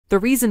The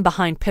reason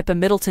behind Pippa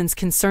Middleton's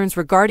concerns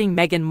regarding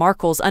Meghan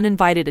Markle's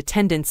uninvited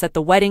attendance at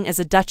the wedding as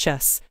a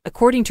duchess.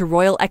 According to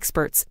royal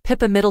experts,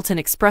 Pippa Middleton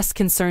expressed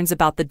concerns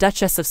about the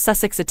Duchess of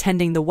Sussex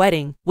attending the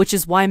wedding, which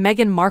is why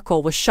Meghan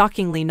Markle was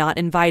shockingly not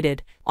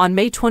invited. On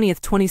May 20,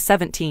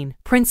 2017,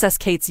 Princess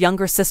Kate's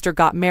younger sister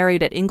got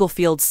married at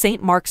Inglefield's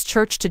St. Mark's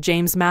Church to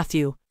James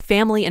Matthew.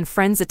 Family and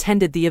friends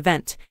attended the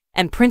event,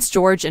 and Prince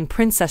George and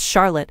Princess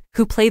Charlotte,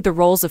 who played the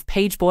roles of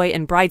pageboy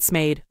and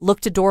bridesmaid,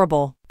 looked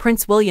adorable.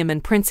 Prince William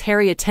and Prince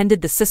Harry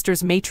attended the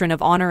Sisters Matron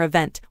of Honor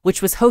event,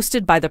 which was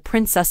hosted by the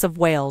Princess of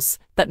Wales,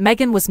 but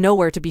Meghan was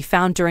nowhere to be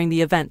found during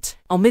the event.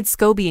 Omid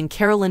Scobie and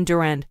Caroline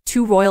Durand,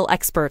 two royal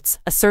experts,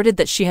 asserted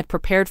that she had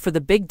prepared for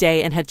the big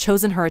day and had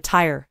chosen her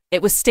attire.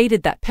 It was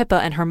stated that Pippa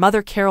and her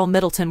mother Carol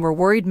Middleton were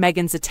worried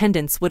Meghan's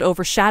attendance would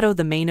overshadow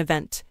the main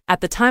event.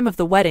 At the time of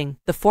the wedding,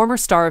 the former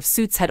star of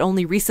Suits had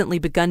only recently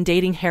begun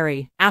dating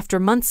Harry. After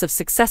months of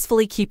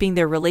successfully keeping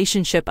their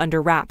relationship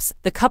under wraps,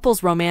 the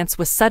couple's romance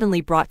was suddenly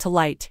brought to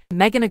light.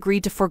 Meghan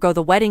agreed to forego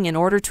the wedding in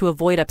order to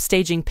avoid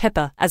upstaging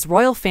Pippa, as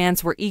royal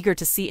fans were eager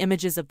to see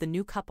images of the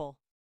new couple.